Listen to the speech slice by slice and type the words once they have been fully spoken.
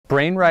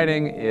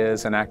Brainwriting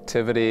is an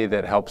activity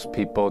that helps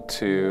people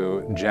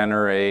to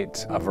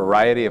generate a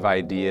variety of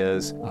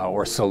ideas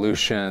or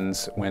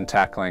solutions when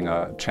tackling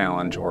a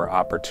challenge or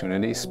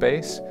opportunity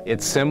space.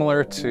 It's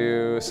similar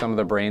to some of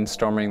the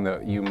brainstorming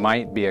that you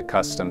might be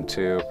accustomed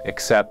to,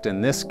 except in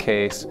this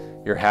case,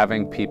 you're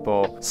having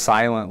people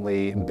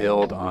silently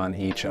build on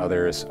each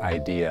other's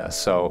idea.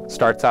 So it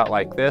starts out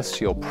like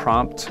this. You'll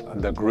prompt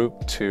the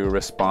group to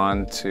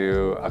respond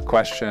to a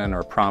question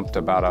or prompt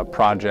about a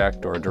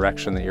project or a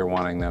direction that you're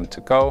wanting them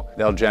to go.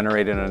 They'll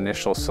generate an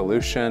initial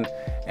solution,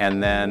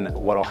 and then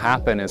what'll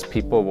happen is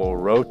people will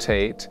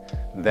rotate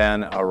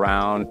then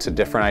around to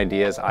different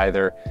ideas,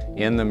 either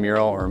in the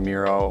mural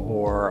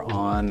or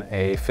on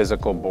a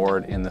physical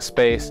board in the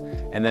space,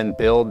 and then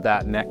build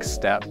that next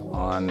step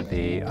on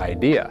the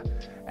idea.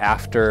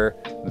 After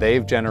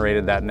they've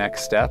generated that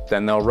next step,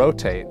 then they'll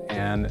rotate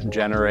and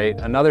generate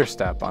another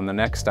step on the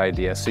next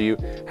idea. So you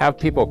have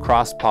people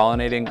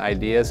cross-pollinating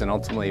ideas and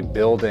ultimately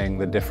building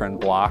the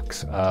different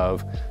blocks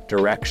of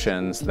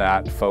directions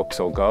that folks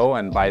will go.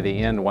 And by the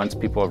end, once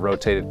people have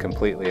rotated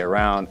completely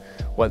around,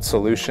 what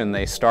solution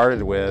they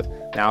started with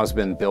now has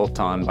been built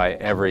on by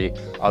every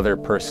other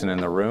person in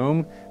the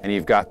room. And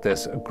you've got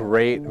this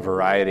great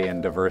variety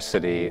and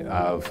diversity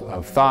of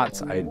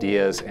thoughts,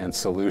 ideas, and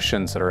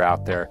solutions that are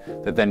out there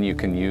that then you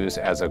can use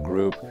as a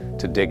group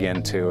to dig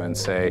into and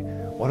say,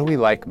 what do we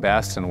like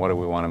best and what do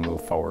we want to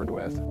move forward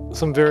with?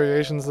 Some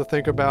variations to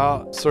think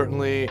about,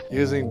 certainly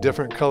using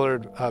different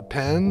colored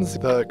pens.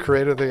 The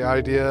creator of the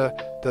idea,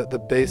 the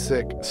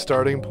basic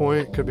starting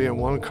point could be in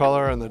one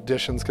color and the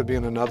additions could be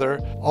in another.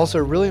 Also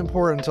really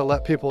important to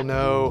let people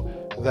know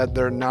that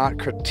they're not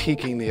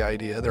critiquing the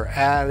idea, they're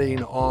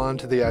adding on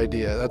to the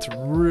idea. That's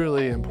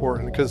really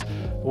important, because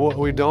what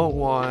we don't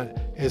want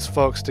is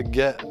folks to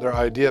get their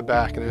idea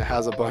back and it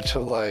has a bunch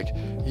of like,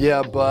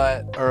 yeah,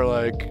 but, or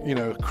like, you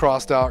know,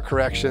 crossed out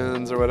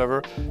corrections or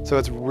whatever. So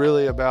it's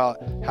really about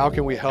how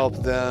can we help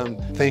them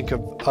think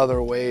of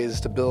other ways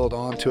to build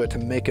onto it, to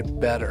make it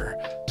better,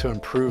 to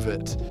improve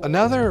it.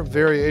 Another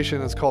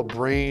variation is called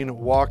brain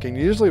walking.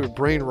 Usually with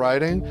brain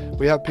writing,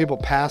 we have people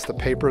pass the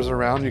papers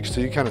around you, so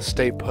you kind of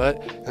stay put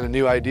and a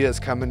new idea is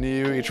coming to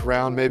you each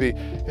round. Maybe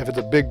if it's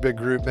a big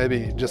group,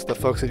 maybe just the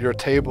folks at your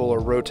table are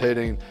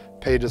rotating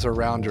pages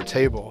around your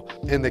table.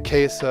 In the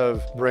case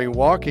of brain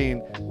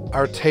walking,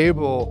 our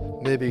table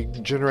maybe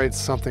generates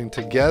something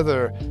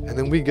together, and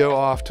then we go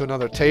off to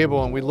another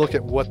table and we look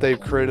at what they've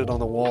created on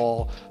the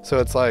wall. So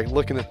it's like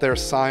looking at their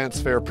science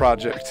fair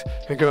project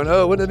and going,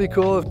 oh, wouldn't it be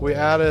cool if we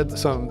added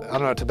some, I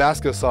don't know,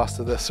 Tabasco sauce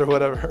to this or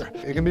whatever.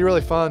 It can be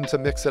really fun to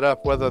mix it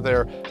up, whether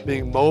they're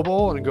being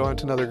mobile and going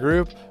to another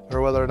group,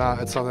 or whether or not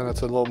it's something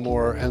that's a little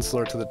more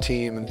insular to the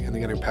team and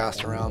getting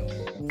passed around.